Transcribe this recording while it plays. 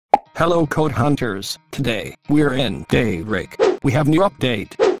Hello code hunters, today, we're in Daybreak. We have new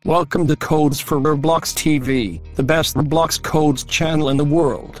update. Welcome to Codes for Roblox TV, the best Roblox codes channel in the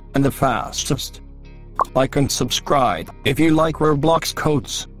world, and the fastest. Like and subscribe, if you like Roblox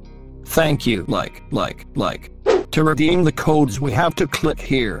codes. Thank you. Like. To redeem the codes we have to click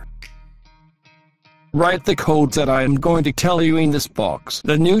here. Write the codes that I am going to tell you in this box.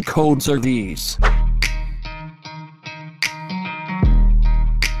 The new codes are these.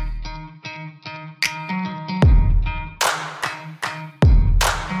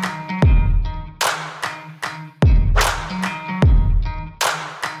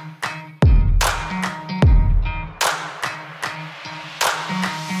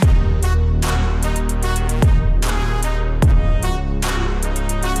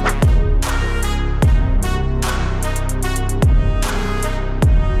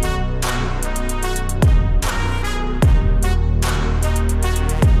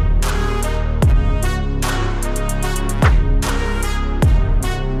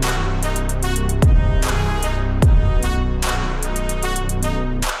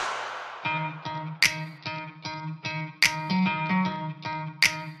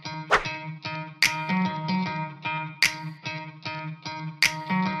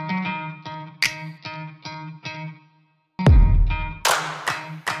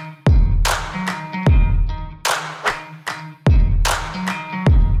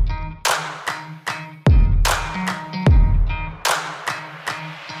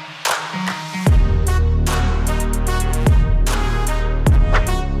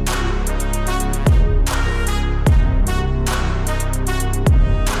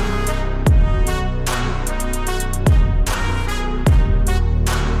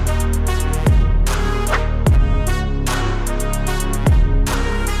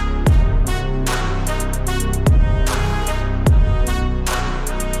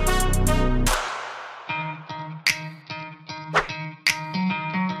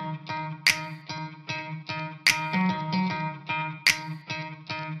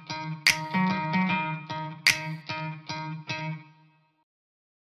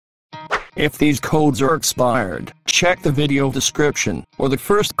 If these codes are expired, check the video description or the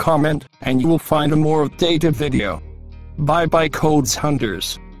first comment and you will find a more updated video. Bye bye codes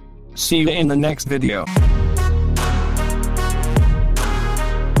hunters. See you in the next video.